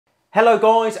Hello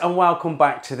guys and welcome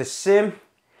back to the sim.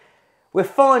 We're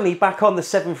finally back on the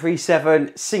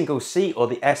 737 single seat, or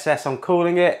the SS I'm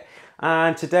calling it,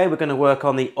 and today we're going to work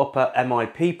on the upper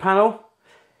MIP panel,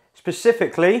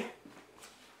 specifically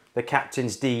the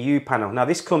Captain's DU panel. Now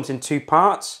this comes in two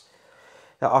parts.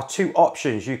 There are two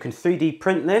options. You can 3D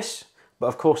print this, but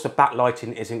of course the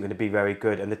backlighting isn't going to be very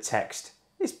good, and the text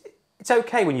it's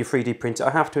okay when you 3D print it,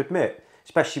 I have to admit,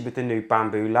 especially with the new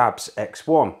Bamboo Labs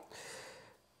X1.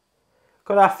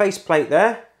 Got our faceplate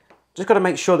there. Just got to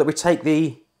make sure that we take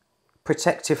the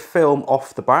protective film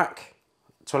off the back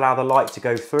to allow the light to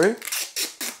go through.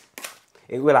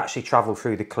 It will actually travel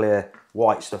through the clear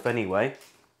white stuff anyway.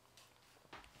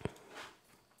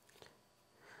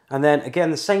 And then again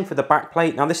the same for the back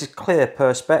plate. Now this is clear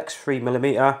perspex,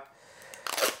 3mm.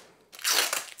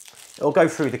 It'll go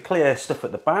through the clear stuff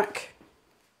at the back.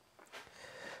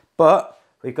 But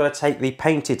we've got to take the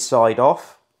painted side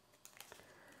off,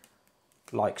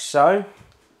 like so.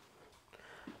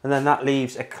 And then that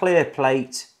leaves a clear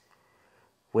plate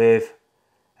with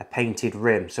a painted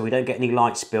rim, so we don't get any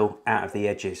light spill out of the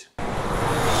edges.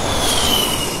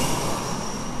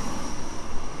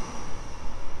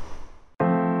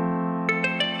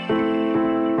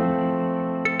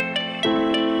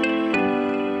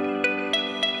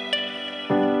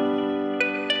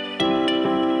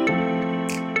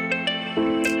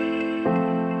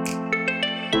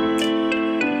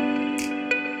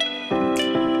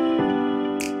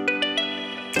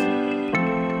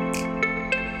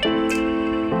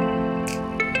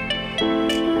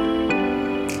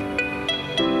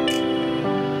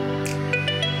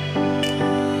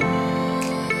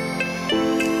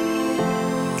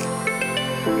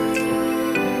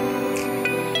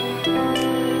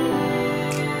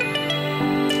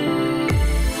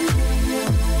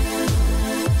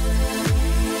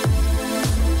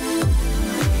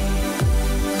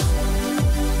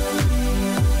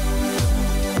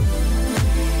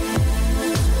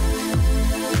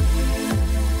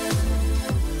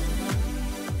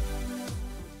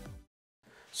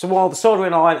 So while the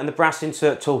soldering iron and the brass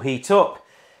insert tool heat up,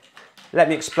 let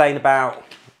me explain about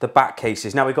the back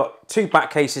cases. Now we've got two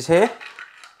back cases here.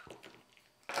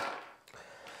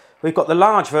 We've got the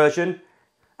large version,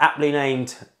 aptly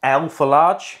named L for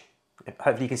large.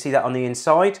 Hopefully you can see that on the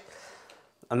inside.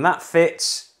 And that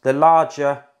fits the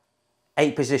larger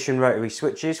 8-position rotary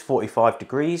switches, 45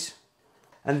 degrees.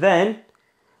 And then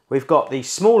we've got the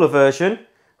smaller version,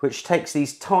 which takes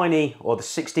these tiny, or the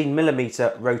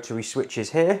 16mm rotary switches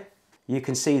here. You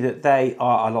can see that they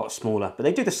are a lot smaller, but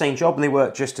they do the same job and they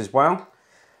work just as well.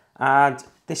 And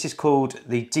this is called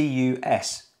the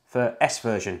DUS for S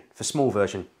version, for small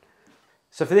version.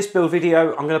 So for this build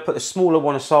video, I'm going to put the smaller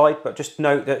one aside, but just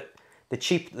note that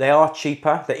they are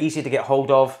cheaper, they're easy to get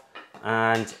hold of,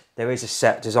 and there is a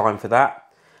set design for that.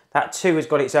 That too has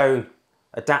got its own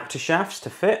adapter shafts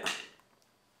to fit.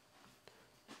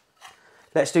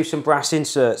 Let's do some brass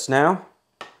inserts now.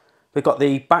 We've got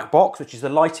the back box, which is the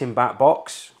lighting back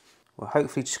box. We're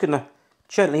hopefully just going to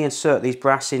gently insert these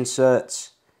brass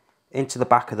inserts into the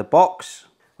back of the box.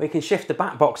 We can shift the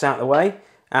back box out of the way,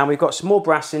 and we've got some more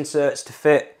brass inserts to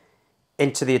fit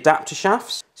into the adapter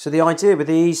shafts. So the idea with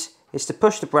these is to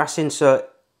push the brass insert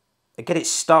and get it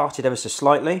started ever so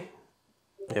slightly.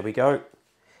 There we go.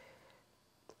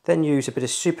 Then use a bit of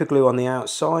super glue on the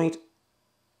outside.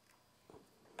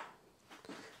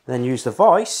 Then use the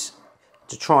vise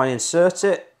to try and insert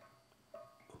it.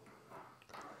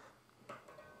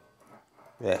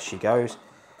 There she goes.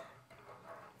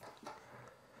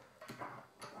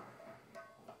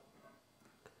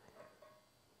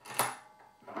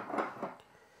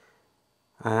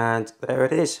 And there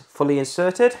it is, fully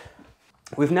inserted.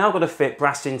 We've now got to fit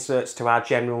brass inserts to our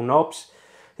general knobs.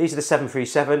 These are the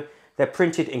 737. They're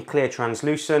printed in clear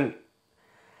translucent,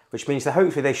 which means that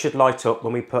hopefully they should light up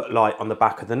when we put light on the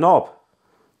back of the knob.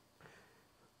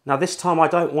 Now this time I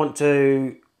don't want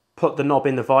to put the knob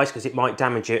in the vise because it might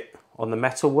damage it on the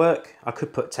metal work. I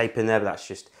could put tape in there, but that's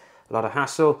just a lot of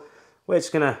hassle. We're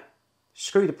just going to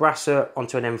screw the brasser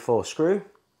onto an M4 screw,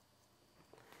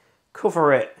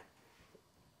 cover it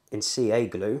in CA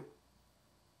glue,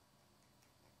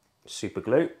 super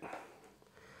glue,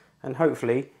 and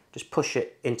hopefully just push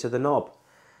it into the knob.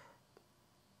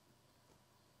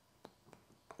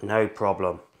 No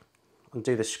problem.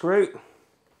 Undo the screw,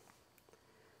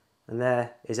 and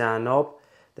there is our knob.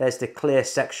 There's the clear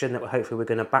section that hopefully we're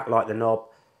going to backlight the knob,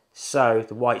 so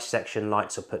the white section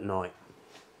lights up at night.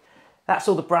 That's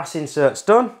all the brass inserts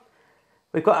done.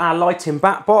 We've got our lighting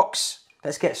back box.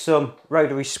 Let's get some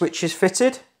rotary switches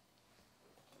fitted.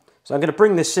 So I'm going to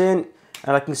bring this in,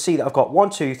 and I can see that I've got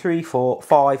 1, 2, 3, 4,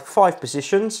 5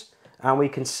 positions. and we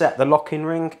can set the locking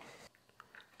ring.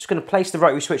 Just going to place the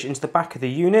rotary switch into the back of the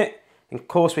unit. And of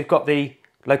course we've got the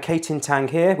locating tang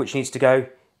here, which needs to go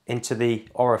into the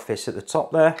orifice at the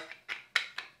top there.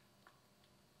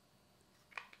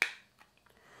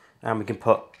 And we can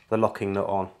put the locking nut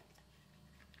on.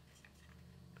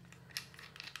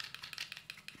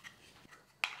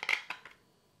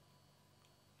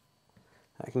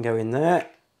 That can go in there.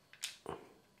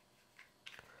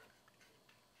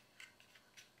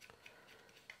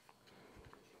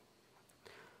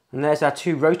 And there's our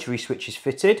two rotary switches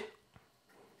fitted.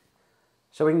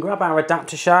 So we can grab our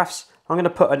adapter shafts. I'm going to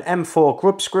put an M4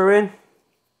 grub screw in.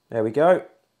 There we go. I'm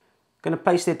going to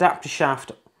place the adapter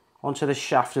shaft onto the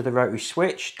shaft of the rotary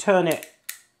switch. Turn it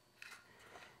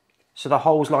so the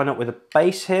holes line up with the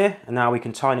base here. And now we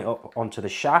can tighten it up onto the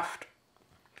shaft.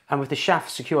 And with the shaft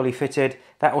securely fitted,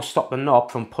 that will stop the knob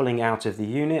from pulling out of the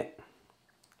unit.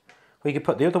 We can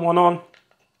put the other one on.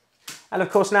 And of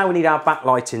course now we need our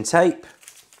backlighting tape.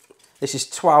 This is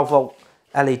 12 volt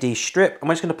LED strip. I'm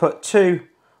just going to put two,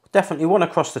 definitely one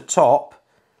across the top.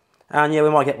 And yeah,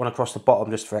 we might get one across the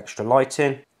bottom just for extra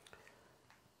lighting.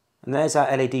 And there's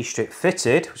our LED strip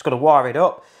fitted. We've just got to wire it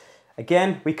up.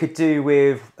 Again, we could do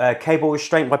with cable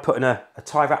restraint by putting a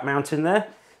tie wrap mount in there.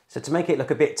 So to make it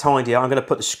look a bit tidier, I'm going to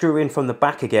put the screw in from the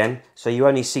back again, so you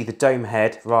only see the dome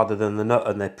head rather than the nut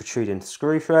and the protruding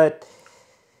screw thread.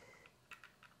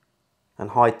 And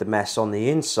hide the mess on the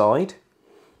inside.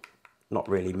 Not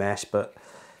really mess, but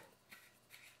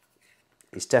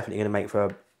it's definitely going to make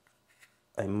for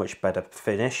a much better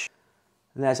finish.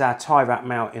 And there's our tie wrap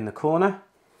mount in the corner.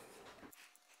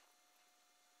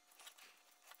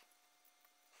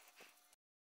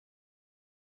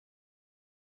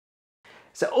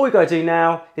 So all we've got to do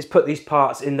now is put these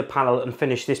parts in the panel and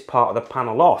finish this part of the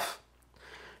panel off.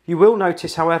 You will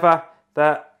notice, however,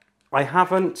 that I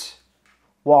haven't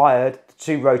wired the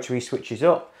two rotary switches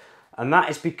up, and that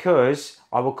is because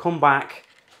I will come back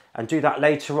and do that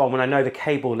later on when I know the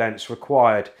cable lengths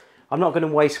required. I'm not going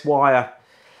to waste wire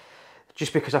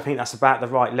just because I think that's about the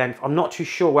right length. I'm not too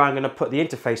sure where I'm going to put the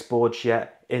interface boards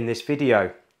yet in this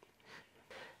video.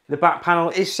 The back panel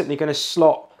is simply going to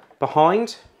slot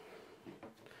behind.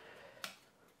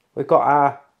 We've got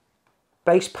our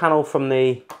base panel from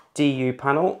the DU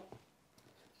panel,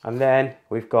 and then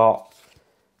we've got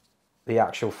the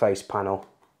actual face panel.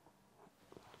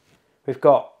 We've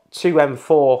got two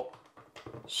M4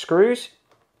 screws.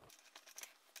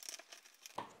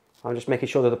 I'm just making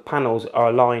sure that the panels are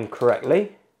aligned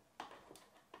correctly.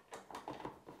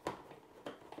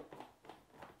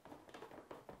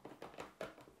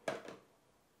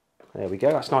 There we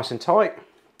go, that's nice and tight.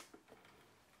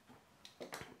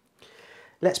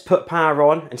 Let's put power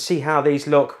on and see how these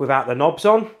look without the knobs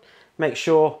on. Make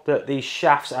sure that these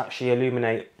shafts actually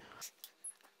illuminate.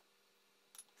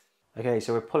 Okay,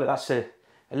 so we'll pull it, that's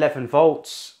 11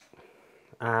 volts,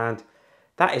 and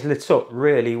that is lit up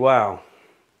really well.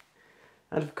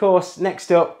 And of course,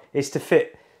 next up is to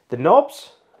fit the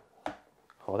knobs.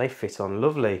 Oh, they fit on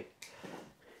lovely.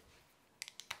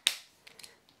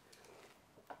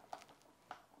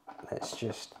 Let's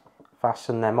just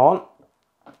fasten them on.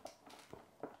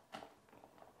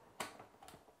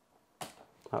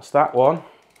 That's that one.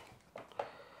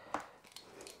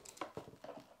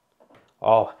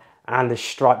 Oh, and the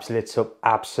stripes lit up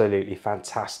absolutely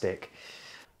fantastic.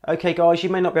 Okay guys, you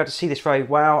may not be able to see this very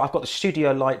well. I've got the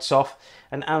studio lights off,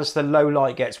 and as the low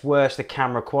light gets worse, the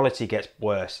camera quality gets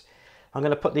worse. I'm going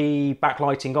to put the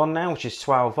backlighting on now, which is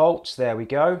 12 volts. There we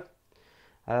go.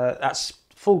 That's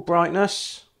full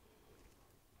brightness.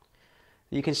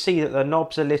 You can see that the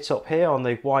knobs are lit up here on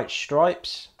the white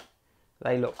stripes.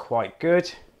 They look quite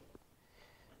good.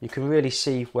 You can really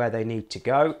see where they need to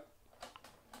go,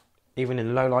 even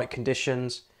in low light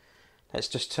conditions. Let's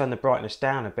just turn the brightness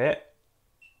down a bit.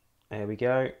 There we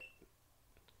go.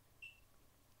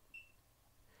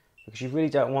 Because you really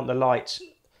don't want the lights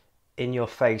in your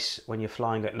face when you're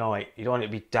flying at night. You don't want it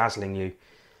to be dazzling you.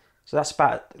 So that's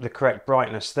about the correct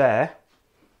brightness there.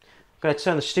 I'm going to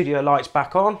turn the studio lights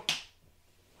back on.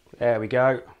 There we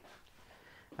go.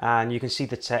 And you can see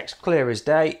the text clear as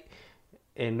day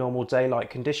in normal daylight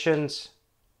conditions.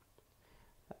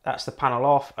 That's the panel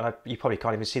off, and you probably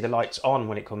can't even see the lights on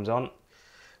when it comes on.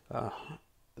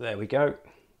 There we go.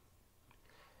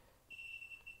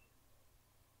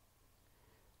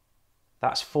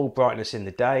 That's full brightness in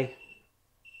the day.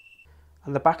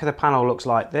 And the back of the panel looks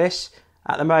like this.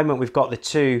 At the moment we've got the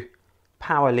two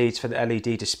power leads for the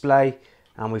LED display,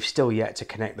 and we've still yet to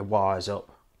connect the wires up.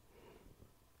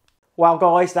 Well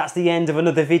guys, that's the end of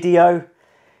another video.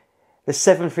 The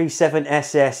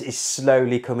 737SS is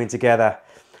slowly coming together.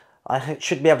 I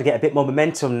should be able to get a bit more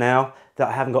momentum now that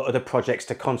I haven't got other projects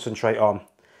to concentrate on.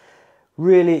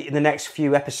 Really, in the next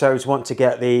few episodes, want to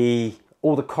get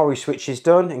all the corrie switches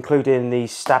done, including the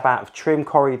stab out of trim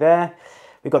corrie there.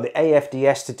 We've got the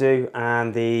AFDS to do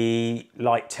and the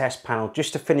light test panel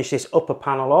just to finish this upper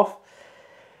panel off.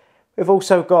 We've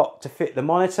also got to fit the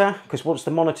monitor, because once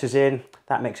the monitor's in,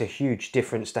 that makes a huge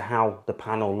difference to how the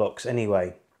panel looks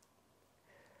anyway.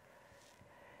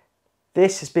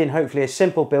 This has been hopefully a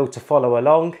simple build to follow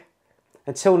along.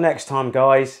 Until next time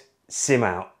guys, sim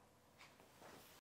out.